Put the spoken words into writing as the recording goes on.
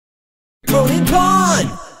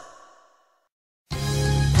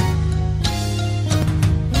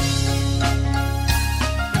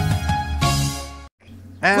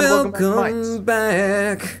Welcome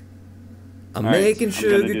back. I'm making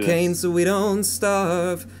sugar cane so we don't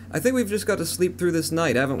starve. I think we've just got to sleep through this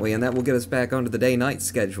night, haven't we? And that will get us back onto the day-night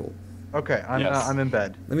schedule. Okay, I'm in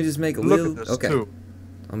bed. Let me just make a Look little. at this, okay. too.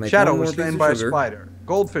 I'll make Shadow one more was slain piece by a of sugar. spider.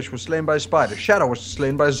 Goldfish was slain by a spider. Shadow was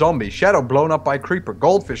slain by a zombie. Shadow blown up by a creeper.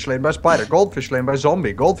 Goldfish slain by a spider. Goldfish slain by a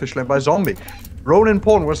zombie. Goldfish slain by a zombie.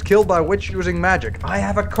 Roninpawn was killed by a witch using magic. I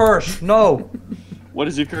have a curse. No. What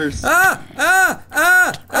is your curse?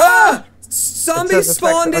 Zombies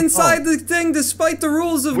spawned inside the thing despite the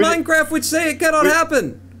rules of Minecraft which say it cannot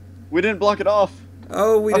happen. We didn't block it off.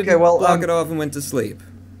 Oh, we didn't block it off and went to sleep.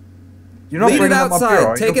 You're not Lead it bringing them up outside.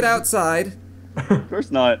 here, Take it outside. Of course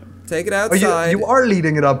not. Take it outside. You are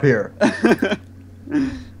leading it up here.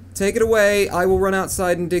 Take it away. I will run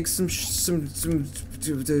outside and dig some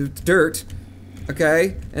dirt.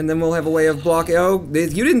 Okay? And then we'll have a way of blocking. Oh,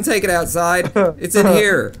 you didn't take it outside. It's in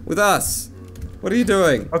here with us. What are you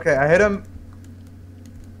doing? Okay, I hit him.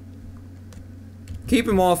 Keep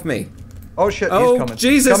him off me. Oh shit, oh, he's coming.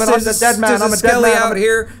 Jesus, I'm a dead man. There's I'm a a dead skelly man. out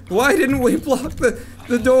here. Why didn't we block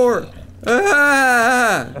the door?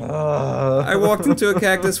 Ah! I walked into a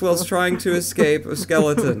cactus whilst trying to escape a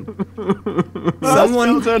skeleton.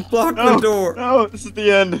 Someone blocked the door. No, this is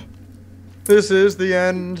the end. This is the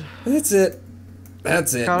end. That's it.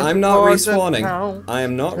 That's it. I'm not respawning. I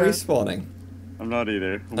am not respawning. I'm not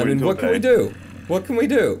either. I mean, what can we do? What can we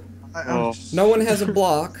do? Oh. No one has a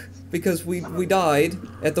block because we died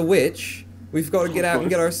at the witch. We've got to get out and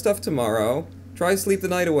get our stuff tomorrow. Try to sleep the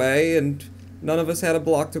night away, and none of us had a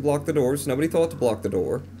block to block the door, so nobody thought to block the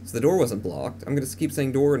door. So the door wasn't blocked. I'm gonna keep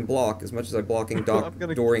saying door and block as much as I'm blocking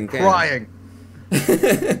dooring can. Crying.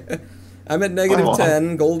 I'm at negative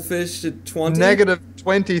 10. Goldfish at 20. Negative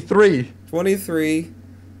 23. 23.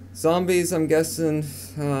 Zombies, I'm guessing,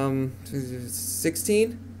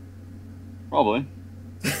 16? Probably.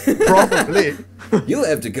 Probably. You'll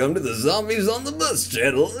have to come to the Zombies on the Bus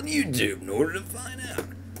channel on YouTube in order to find out.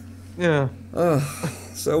 Yeah.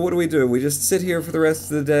 So what do? We just sit here for the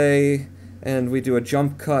rest of the day, and we do a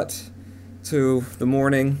jump cut to the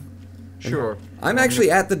morning. Sure. I'm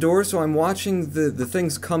actually at the door, so I'm watching the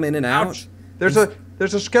things come in and out. Ouch. There's a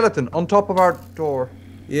skeleton on top of our door.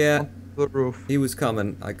 Yeah. On the roof. He was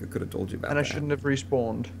coming. I could have told you about that. And I shouldn't have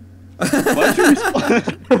respawned. Why'd you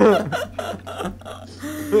respawn?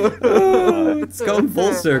 Oh, it's gone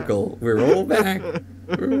full circle. We're all back.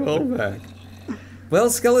 We're all back. Well,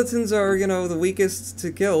 skeletons are, you know, the weakest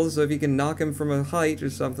to kill, so if you can knock him from a height or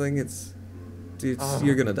something,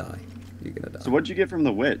 you're gonna die. You're gonna die. So what'd you get from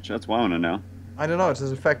the witch? That's what I wanna know. I don't know, it's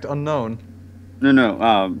his effect unknown.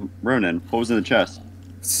 No, Ronin. What was in the chest?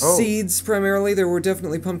 Seeds, primarily. There were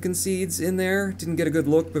definitely pumpkin seeds in there. Didn't get a good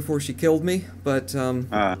look before she killed me, but,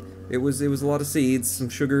 it was a lot of seeds, some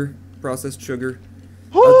sugar, processed sugar.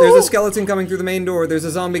 There's a skeleton coming through the main door. There's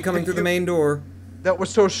a zombie coming through the main door. That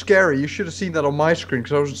was so scary. You should have seen that on my screen,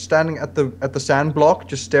 because I was standing at the sand block,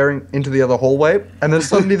 just staring into the other hallway, and then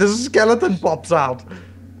suddenly this skeleton pops out.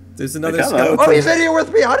 There's another skeleton. Oh, he's in here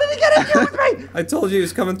with me! How did he get in here with me? I told you he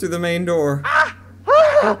was coming through the main door.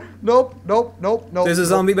 Nope. There's a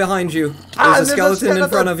zombie behind you. There's a skeleton in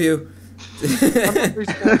front of you.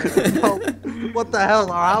 What the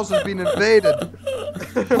hell? Our house has been invaded.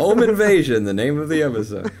 Home invasion, the name of the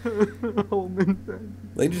episode. Home invasion.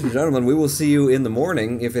 Ladies and gentlemen, we will see you in the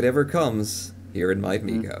morning, if it ever comes, here in MiTE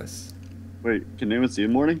Migos. Wait, can anyone see in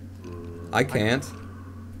the morning? I can't.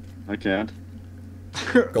 I can't.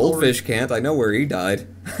 Goldfish can't. I know where he died.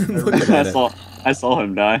 I saw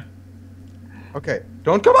him die. Okay,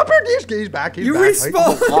 don't come up here, he's back, he's you back.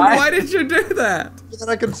 respawned! Why did you do that? So that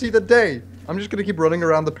I can see the day. I'm just gonna keep running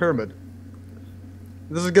around the pyramid.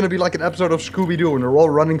 This is gonna be like an episode of Scooby-Doo, and we're all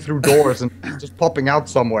running through doors and just popping out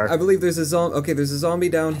somewhere. I believe there's a zombie. Okay, there's a zombie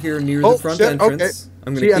down here near the front entrance. Okay.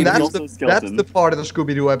 I'm gonna see, keep and that's the part of the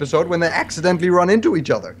Scooby-Doo episode when they accidentally run into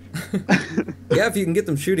each other. Yeah, if you can get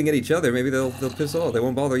them shooting at each other, maybe they'll piss off. They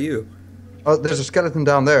won't bother you. Oh, there's a skeleton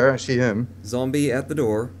down there. I see him. Zombie at the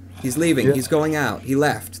door. He's leaving. Yeah. He's going out. He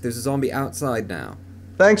left. There's a zombie outside now.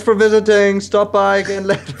 Thanks for visiting. Stop by again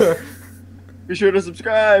later. Be sure to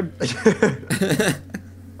subscribe.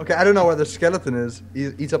 Okay, I don't know where the skeleton is.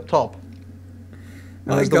 He's up top.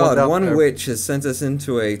 My God, one witch has sent us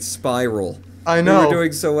into a spiral. I know. We were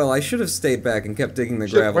doing so well. I should have stayed back and kept digging the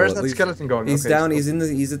gravel. Where's that skeleton going? He's down.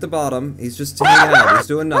 He's at the bottom. He's just hanging out. He's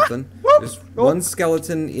doing nothing. There's one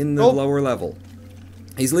skeleton in the lower level.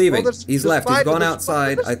 He's leaving. He's left. He's gone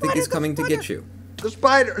outside. I think he's coming to get you. The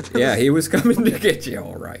spider. Yeah, he was coming to get you.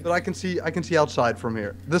 All right. But I can see outside from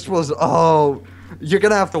here. This was. Oh, you're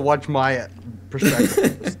gonna have to watch my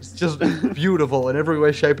perspective. It's just beautiful in every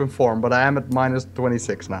way, shape, and form. But I am at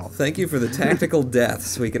 -26 now. Thank you for the tactical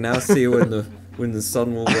deaths. We can now see when the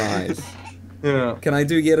sun will rise. Yeah. Can I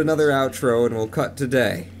do yet another outro and we'll cut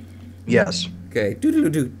today? Yes. Okay.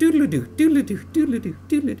 Doodle-doo, doodle-doo, doodle-doo, doodle-doo,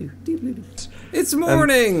 doodle-doo, doodle-doo. It's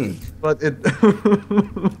morning! But it.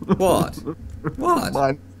 What? What?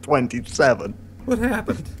 -27. What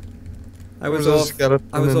happened? I was There's a off. skeleton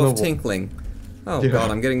I was in the off wall. tinkling. Oh Yeah. god,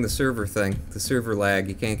 I'm getting the server thing. The server lag.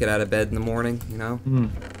 You can't get out of bed in the morning, you know?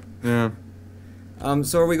 Yeah.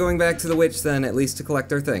 So are we going back to the witch then, at least to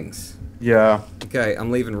collect our things? Yeah. Okay,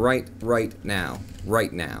 I'm leaving right now.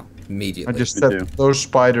 Right now. Immediately. I just Me said too. those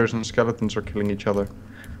spiders and skeletons are killing each other.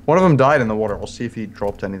 One of them died in the water. We'll see if he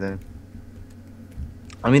dropped anything.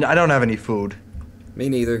 I mean, I don't have any food. Me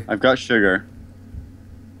neither. I've got sugar.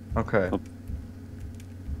 Okay. Oh.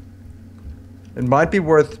 It might be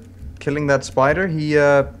worth killing that spider. He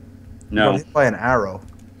got No, hit by an arrow.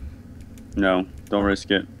 no, don't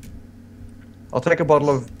risk it. I'll take a bottle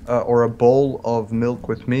of or a bowl of milk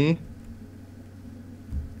with me.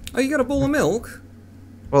 Oh, you got a bowl of milk?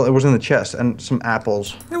 Well, it was in the chest and some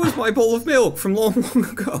apples. That was my bowl of milk from long, long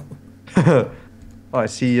ago. Oh, I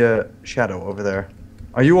see Shadow over there.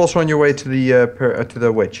 Are you also on your way to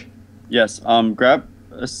the witch? Yes, grab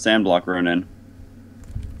a sand block, Ronin,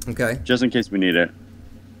 Okay. just in case we need it.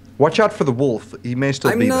 Watch out for the wolf. He may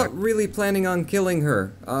still I'm be not there. really planning on killing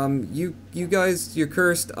her. You guys, you're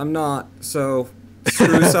cursed. I'm not. So,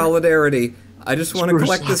 screw solidarity. I just want to Screw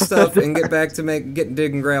collect this stuff and get back to getting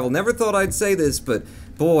digging gravel. Never thought I'd say this, but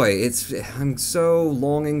boy, I'm so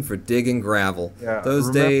longing for digging gravel. Yeah, Those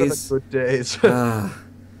remember days, the good days.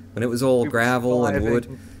 when it was all We were gravel and wood.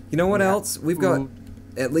 surviving. You know what Yeah. else? We've got Food.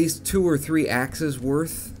 at least 2 or 3 axes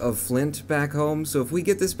worth of flint back home. So if we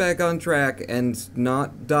get this back on track and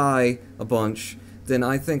not die a bunch, then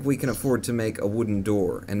I think we can afford to make a wooden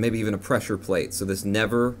door and maybe even a pressure plate. So this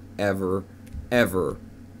never, ever, ever,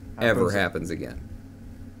 ever happens again.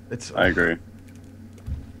 It's I agree.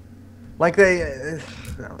 like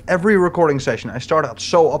every recording session, I start out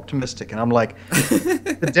so optimistic, and I'm like,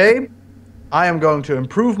 today, I am going to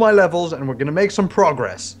improve my levels, and we're gonna make some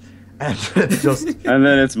progress. And it just, And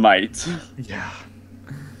then it's MITE. yeah.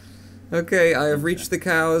 Okay, I have reached the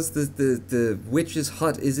cows. The witch's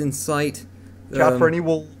hut is in sight. Watch out for any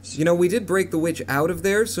wolves. You know, we did break the witch out of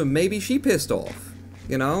there, so maybe she pissed off.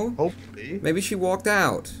 You know? Hopefully. Maybe she walked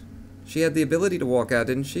out. She had the ability to walk out,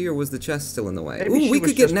 didn't she? Or was the chest still in the way? Maybe Ooh, she we was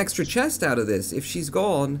could get just- an extra chest out of this if she's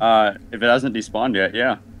gone. If it hasn't despawned yet,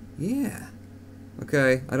 yeah. Yeah.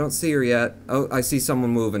 Okay, I don't see her yet. Oh, I see someone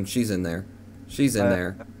moving. She's in there. She's in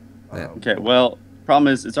there. Yeah. Okay, well,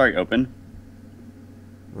 problem is it's already open,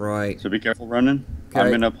 Right. so be careful, Ronin. Okay.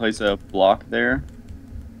 I'm gonna place a block there.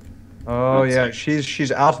 Oh Let's yeah, see.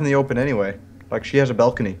 she's out in the open anyway. Like she has a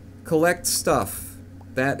balcony. Collect stuff.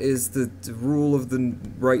 That is the rule of the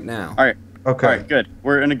right now. All right, Okay. all right, good.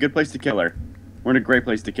 We're in a good place to kill her. We're in a great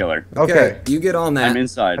place to kill her. Okay. You get on that. I'm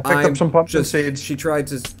inside. I picked up some pumpkin seeds. She tried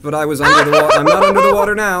to, but I was under the water. I'm not under the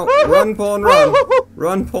water now. Run, pawn, run.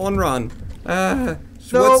 Run, pawn, run. No.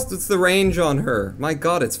 What's the range on her? My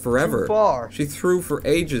God, it's forever. Too far. She threw for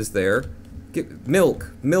ages there. Get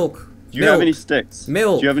milk. Do you have any sticks?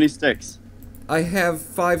 Milk. Do you have any sticks? I have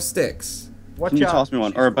 5 sticks. Watch Can you out. toss me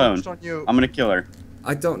one She's or a bone? focused on you. I'm gonna kill her.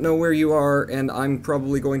 I don't know where you are, and I'm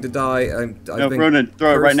probably going to die. I've No, been Ronin,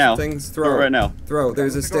 throw it right cursed now. Things. Throw it right now. Throw.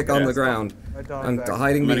 There's a I'm gonna stick go on the fast. ground. I died I'm back.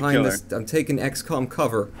 hiding I'm gonna behind kill this. I'm taking XCOM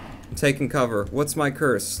cover. I'm taking cover. What's my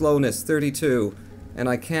curse? Slowness 32. And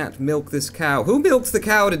I can't milk this cow. Who milks the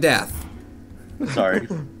cow to death? Sorry.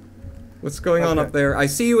 What's going on Okay. up there? I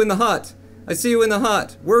see you in the hut. I see you in the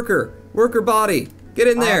hut. Worker. Worker body. Get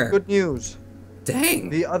in there. Good news. Dang.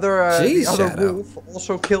 The other Jeez, the other Shadow. wolf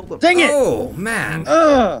also killed him. Dang it! Oh, man.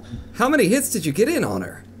 Ugh! How many hits did you get in on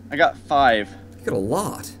her? I got 5. You got a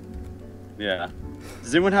lot. Yeah.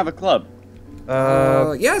 Does anyone have a club?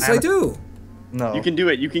 Yes, I do. No. You can do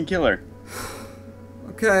it. You can kill her.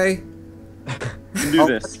 Okay. You can do I'll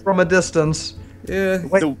this. watch from a distance. Yeah.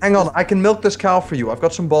 Wait, The- hang on. I can milk this cow for you. I've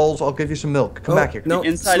got some bowls. I'll give you some milk. Come Oh, back here. No, The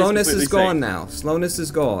inside is slowness is completely gone safe. now. Slowness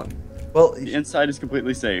is gone. Well, The inside is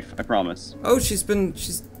completely safe. I promise. Oh,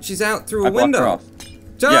 she's out through I a blocked window. her off.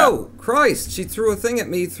 Joe! Christ, she threw a thing at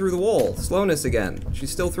me through the wall. Slowness again.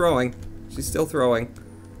 She's still throwing. She's still throwing.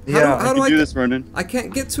 Yeah, How You do can I do get, this, Ronin. I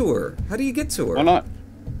can't get to her. How do you get to her? Why not?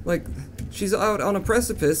 Like, she's out on a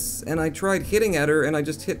precipice, and I tried hitting at her, and I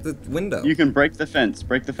just hit the window. You can break the fence.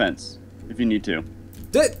 Break the fence if you need to.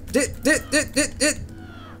 Dit.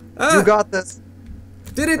 Ah, you got this.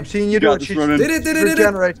 did I'm it. seeing you You do got it. this, She's Ronin. Did it.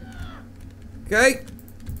 regenerating. Okay.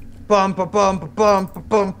 Bum ba bum ba bum ba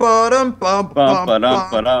bum ba-dum bum Bum, bum ba-dum,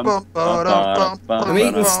 ba-dum, bum ba-dum bum. I'm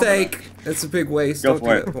eating ba-dum. steak. That's a big waste. Go Don't for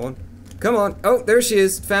do it. that one. Come on. Oh, there she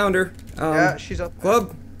is. Found her. Yeah, she's up.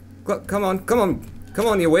 Club. Come on. Come on. Come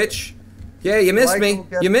on, you witch. Yeah, you missed me. Michael,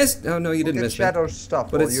 get- You missed. Oh, no, you didn't Get miss me. Shadow's stuff.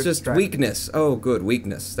 But while it's you're just distracted. weakness. Oh, good.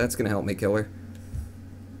 Weakness. That's going to help me kill her.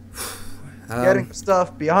 Getting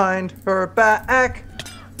stuff behind her back.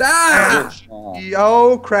 Ah! Oh,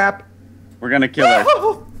 Oh crap. we're gonna kill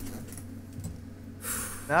her.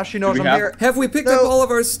 Now she knows we I'm have- here. Have we picked No. up all of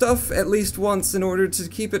our stuff at least once in order to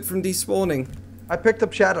keep it from despawning? I picked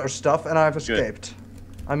up Shadow's stuff and I've escaped.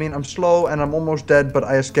 I mean, I'm slow and I'm almost dead, but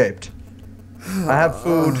I escaped. I have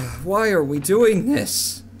food. Why are we doing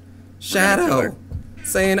this? kill her. Shadow.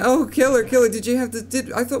 Saying, oh, killer, killer, did you have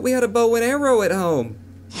to, I thought we had a bow and arrow at home.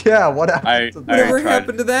 Yeah, what happened to I that? Whatever tried.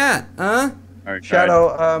 happened to that, huh? Alright,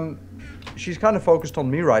 Shadow, she's kind of focused on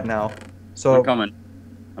me right now. So I'm coming.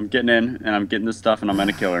 I'm getting in, and I'm getting this stuff, and I'm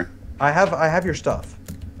gonna kill her. I have your stuff.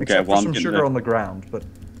 Except well, for I'm some getting sugar the- on the ground, but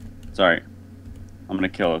Sorry. I'm gonna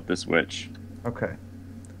kill this witch. okay.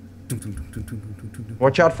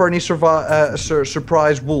 Watch out for any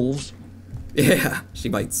surprise wolves. Yeah, she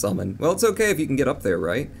might summon. Well, it's okay if you can get up there,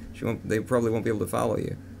 right? They probably won't be able to follow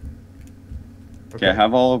you. Okay, I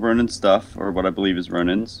have all of Ronin's stuff, or what I believe is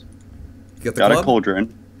Ronin's. You got the Got club? a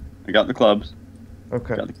cauldron. I got the clubs.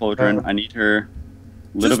 Okay. Got the cauldron. I need her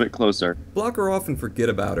a little Just- bit closer. Block her off and forget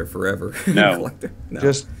about her forever. No. Collect her. No.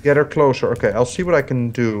 Just get her closer. Okay, I'll see what I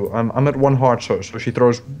can do. I'm at 1 heart, so she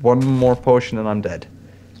throws one more potion and I'm dead.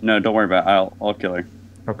 No, don't worry about it. I'll kill her.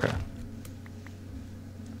 Okay.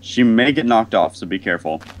 She may get knocked off, so be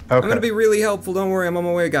careful. Okay. I'm gonna be really helpful. Don't worry, I'm on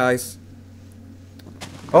my way, guys.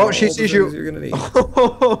 Oh, All she the sees things you. You're gonna need.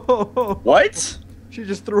 What? She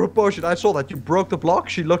just threw a potion. I saw that. You broke the block.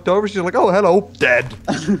 She looked over. She's like, "Oh, hello, dead."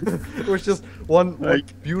 It was just one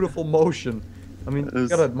Like- beautiful motion. I mean, It you was-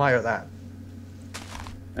 gotta admire that.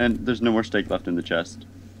 And there's no more steak left in the chest.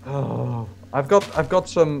 Oh, I've got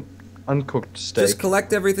some uncooked steak. Just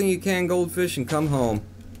collect everything you can, Goldfish, and come home.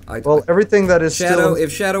 Well, everything that is Shadow, still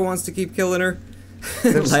if Shadow wants to keep killing her,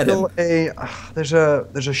 there's let still him. there's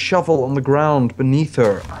a shovel on the ground beneath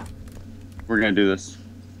her. We're gonna do this.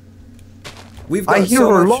 We've got I hear so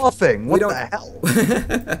her much- laughing. we What the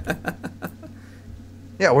hell?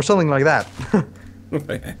 Yeah, or something like that.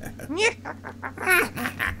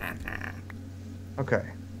 Okay.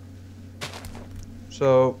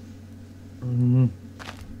 So,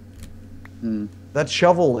 that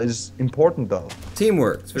shovel is important though.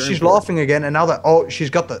 Teamwork. it's very She's important. laughing again, and now that she's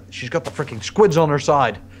got the freaking squids on her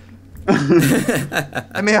side.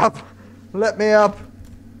 Let me up. Let me up.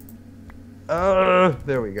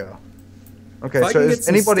 There we go. Okay, If I so can get is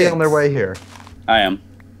some anybody on their sticks. way here? I am.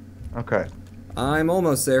 Okay. I'm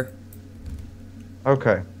almost there.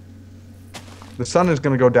 Okay. The sun is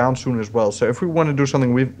going to go down soon as well, so if we want to do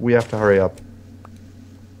something, we have to hurry up.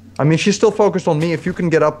 I mean, she's still focused on me. If you can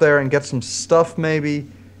get up there and get some stuff, maybe.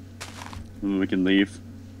 We can leave.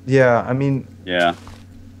 Yeah, I mean, Yeah.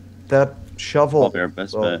 that shovel. Probably our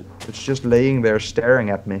best well, bet. it's just laying there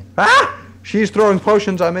staring at me. Ah! She's throwing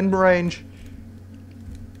potions. I'm in range.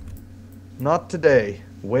 Not today,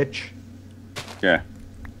 witch. Okay.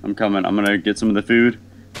 I'm coming. I'm gonna get some of the food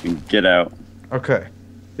and get out. Okay.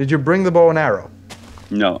 Did you bring the bow and arrow?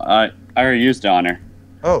 No, I already used it on her.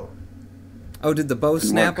 Oh, Oh, did the bow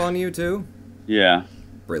snap work. on you too? Yeah.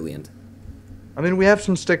 Brilliant. I mean, we have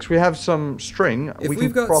some sticks. We have some string. If we can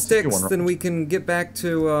we've got cross the sticks, one, then right? we can get back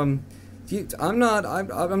to I'm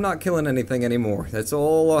not killing anything anymore. That's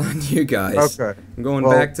all on you guys. Okay. I'm going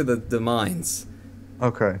Well- back to the mines.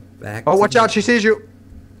 Okay. Back. Oh, to watch the- out! She sees you.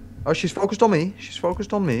 Oh, she's focused on me. She's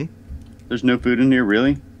focused on me. There's no food in here,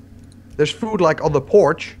 really? There's food like on the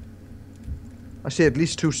porch. I see at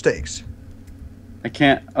least 2 steaks. I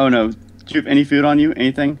can't. Oh no. Do you have any food on you?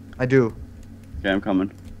 Anything? I do. Okay, I'm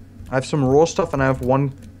coming. I have some raw stuff and I have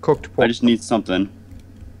 1 cooked pork. I just need something.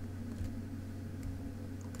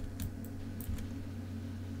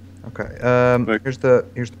 Okay. Quick. Here's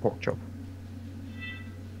the pork chop.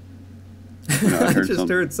 No, I I heard just something.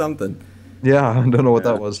 heard something. Yeah, I don't know what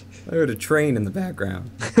Yeah. that was. I heard a train in the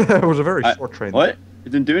background. It was a very I- short train. What? It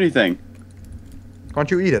didn't do anything. Can't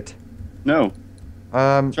you eat it? No.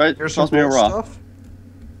 Try- Here's some toss me a raw raw. stuff.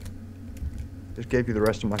 Just gave you the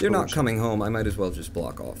rest of my You're food. not coming home. I might as well just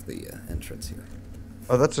block off the entrance here.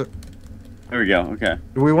 Oh, that's it. There we go. Okay.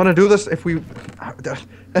 Do we want to do this if we...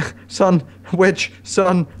 Son, witch,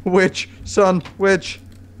 son, witch, son, witch.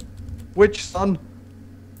 Witch, son.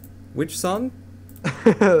 Which son?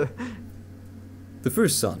 The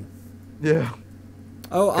first son. Yeah.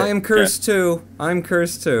 Oh, I am cursed too. I'm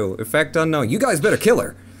cursed too. Effect unknown. You guys better kill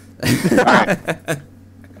her. Yeah,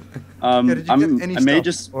 did you get any I may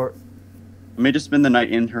stuff, I may just spend the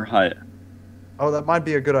night in her hut. Oh, that might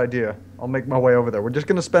be a good idea. I'll make my way over there. We're just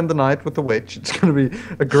gonna spend the night with the witch. It's gonna be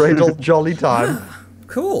a great old jolly time.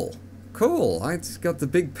 Cool. Cool. I just got the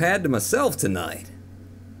big pad to myself tonight.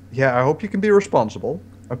 Yeah, I hope you can be responsible.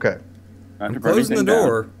 Okay. I'm closing the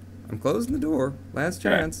door. I'm closing the door. Last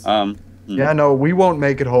chance. Yeah, no, we won't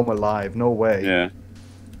make it home alive. No way. Yeah.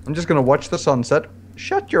 I'm just gonna watch the sunset.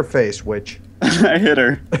 Shut your face, witch. I hit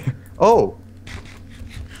her. Oh.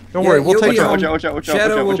 Don't worry, we'll take her. Watch out, watch out, watch out.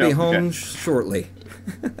 Shadow will watch out, be watch out. home shortly.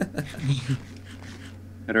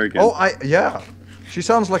 Hit her again. Oh, yeah. She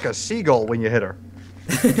sounds like a seagull when you hit her.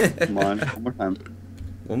 Come on, one more time.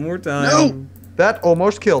 One more time. No! That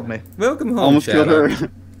almost killed me. Welcome home, Almost Shadow. killed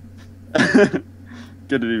her.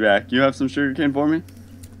 Good to be back. You have some sugarcane for me?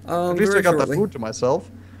 At least I very got shortly. the food to myself.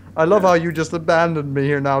 I love how you just abandoned me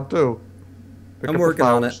here now, too. Pick I'm up the working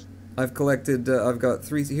on flowers. it. I've collected, I've got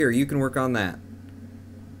 3, here, you can work on that.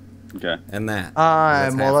 Okay. And that.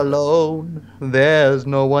 I'm That's all half. alone. There's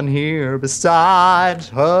no one here besides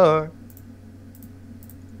her.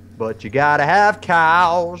 But you gotta have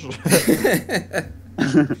cows.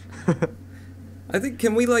 I think,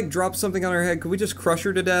 can we, like, drop something on her head? Could we just crush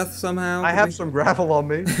her to death somehow? I Can have we- some gravel on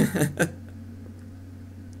me.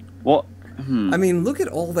 Well, I mean, look at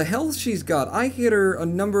all the health she's got. I hit her a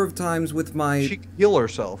number of times with my... She can heal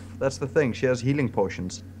herself. That's the thing. She has healing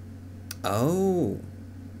potions. Oh.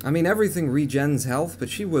 I mean, everything regens health, but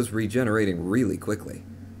she was regenerating really quickly.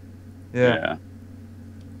 Yeah.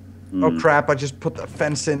 Hmm. Oh crap! I just put the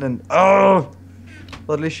fence in and oh.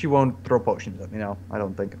 Well, at least she won't throw potions at me now. I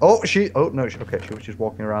don't think. Oh, she. Oh no. Okay, she was just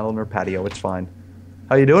walking around on her patio. It's fine.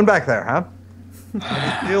 How you doing back there, huh?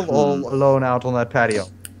 You feel all alone out on that patio.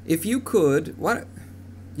 If you could... What?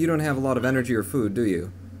 You don't have a lot of energy or food, do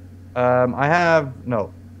you? I have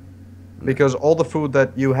no, because all the food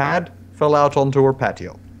that you had fell out onto her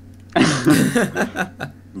patio.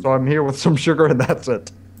 So I'm here with some sugar and that's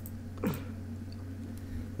it.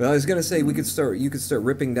 Well, I was gonna say you could start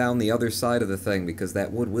ripping down the other side of the thing because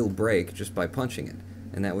that wood will break just by punching it,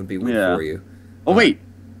 and that would be wood Yeah. for you. Oh wait,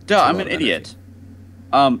 duh, a I'm lot an of idiot.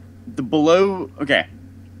 The below, okay,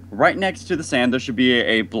 right next to the sand there should be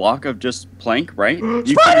a block of just plank, right? You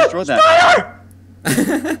can destroy that.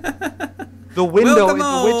 The window Welcome in the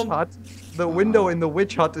home. witch hut. The window in the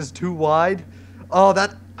witch hut is too wide. Oh,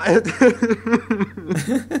 that.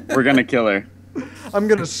 We're gonna kill her. I'm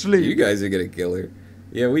gonna You sleep. guys are gonna kill her.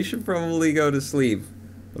 Yeah, we should probably go to sleep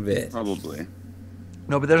a bit. Probably.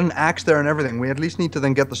 No, but there's an axe there and everything. We at least need to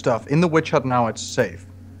then get the stuff. In the witch hut now, it's safe.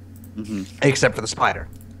 Except for the spider.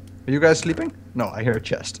 Are you guys sleeping? No, I hear a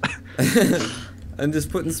chest. I'm just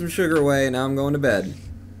putting some sugar away, and now I'm going to bed.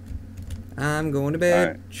 I'm going to bed.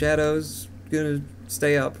 Alright. Shadow's gonna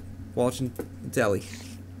stay up watching the telly.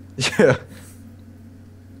 Yeah.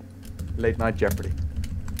 Late night Jeopardy.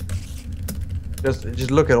 Just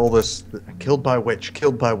look at all this. Killed by witch.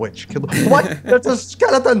 Killed by witch. Killed. What? There's a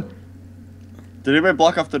skeleton. Did anybody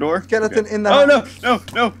block off the door? Skeleton in the Oh house. No!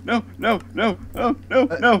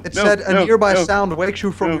 It said a nearby sound wakes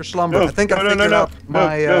you from your slumber. I think I figured out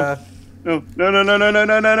my. No!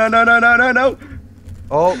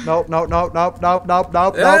 Oh no!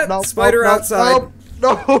 Ah, spider outside.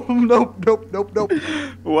 No!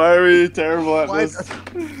 Why are we terrible at Why? this?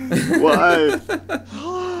 Why?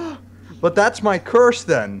 But that's my curse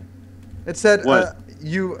then. It said What?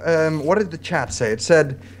 what did the chat say? It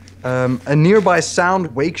said a nearby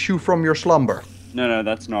sound wakes you from your slumber. No,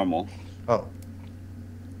 that's normal. Oh.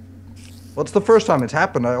 What's the first time it's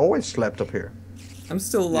happened? I always slept up here. I'm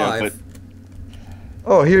still Yeah, alive.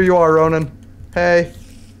 Oh, here you are, Ronin. Hey.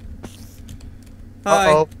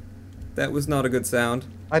 Hi. Uh-oh. That was not a good sound.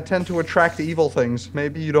 I tend to attract evil things.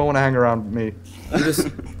 Maybe you don't want to hang around with me. You just...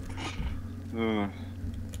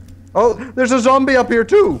 Oh, there's a zombie up here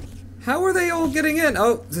too. How are they all getting in?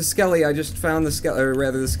 Oh, the skelly. I just found the skelly, or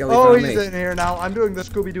rather the skelly Oh, found he's me. in here now. I'm doing the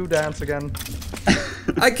Scooby-Doo dance again.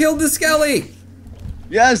 I killed the skelly!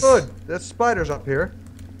 Yes! Good. There's spiders up here.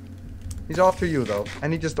 He's after you though,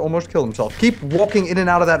 and he just almost killed himself. Keep walking in and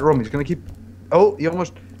out of that room. He's gonna keep. Oh, he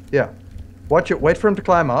almost. Yeah. Watch it. Wait for him to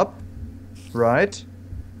climb up. Right.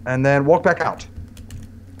 And then walk back out.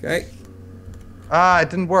 Okay. Ah, it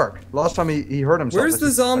didn't work. Last time he hurt himself. Where's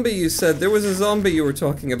the zombie you said? There was a zombie you were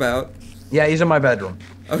talking about. Yeah, he's in my bedroom.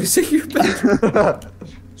 Oh, he's in your bedroom.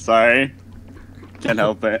 Sorry. Can't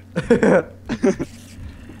help it.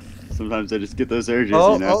 Sometimes I just get those urges,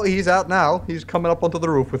 Oh, you know? oh, he's out now. He's coming up onto the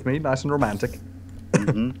roof with me, nice and romantic.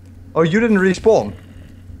 Mhm. Oh, you didn't respawn.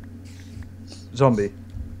 Zombie.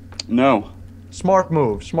 No. Smart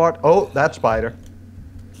move. Smart. Oh, that spider.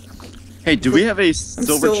 Hey, do we have a I'm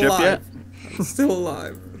silver still chip alive. yet? I'm still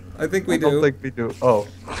alive. I think we I don't do. think we do. Oh.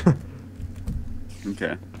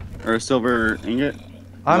 Okay. Or a silver ingot?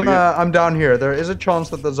 I'm down here. There is a chance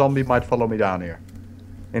that the zombie might follow me down here.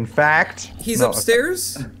 In fact, He's no,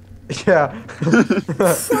 upstairs? Yeah.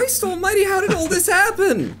 Christ almighty, how did all this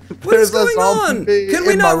happen? What There's is a going on? zombie Can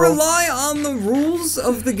we in not my room. rely on the rules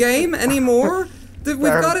of the game anymore? We've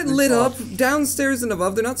got it lit up downstairs and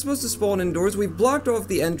above. They're not supposed to spawn indoors. We've blocked off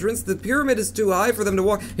the entrance. The pyramid is too high for them to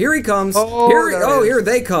walk. Here he comes. Oh, Here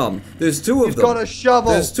they come. There's two of He's them. got a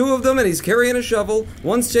shovel. There's two of them, and he's carrying a shovel.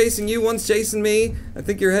 One's chasing you, one's chasing me. I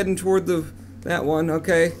think you're heading toward that one.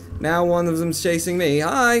 Okay. Now one of them's chasing me.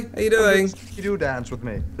 Hi. How you doing? You do dance with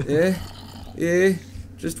me. Yeah.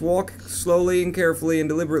 Just walk slowly and carefully and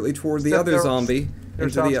deliberately toward the other zombie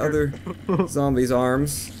into the other zombie's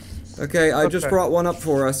arms. Okay, I just brought one up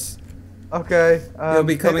for us. Okay. He'll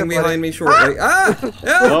be coming behind me shortly.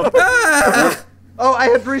 Oh, I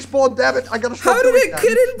had respawned. Damn it! I gotta stop. How did doing it that.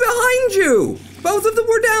 get in behind you? Both of them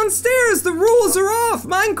were downstairs. The rules are off.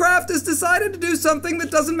 Minecraft has decided to do something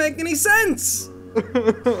that doesn't make any sense.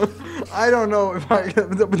 I don't know if I.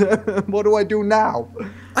 What do I do now?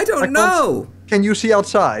 I don't know. Can you see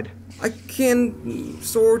outside? I can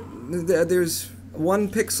sort. There's 1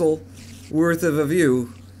 pixel worth of a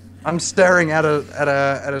view. I'm staring at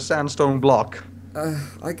a sandstone block.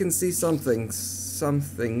 I can see some things. Some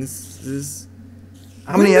things.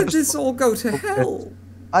 How many When did episodes? this all go to hell?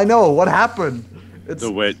 I know what happened. It's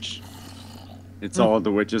The witch. It's all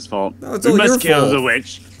the witch's fault. No, it's We all your must kill fault. the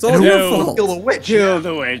witch. It's all your No. fault. kill the witch. Kill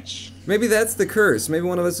the witch. Maybe that's the curse. Maybe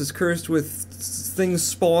one of us is cursed with things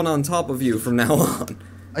spawn on top of you from now on.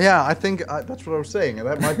 Yeah, I think that's what I was saying.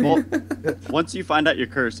 That might be. Well, once you find out your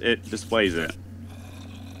curse, it displays it.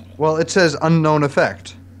 Well, it says unknown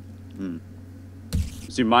effect.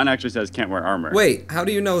 See, mine actually says can't wear armor. Wait, how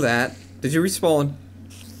do you know that? Did you respawn?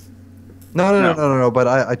 No. But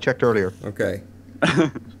I checked earlier. Okay.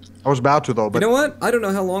 I was about to though. But You know what? I don't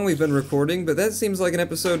know how long we've been recording, but that seems like an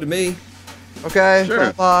episode to me. okay.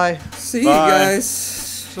 Sure. Bye. See you Bye. guys.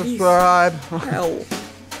 Subscribe. Hell.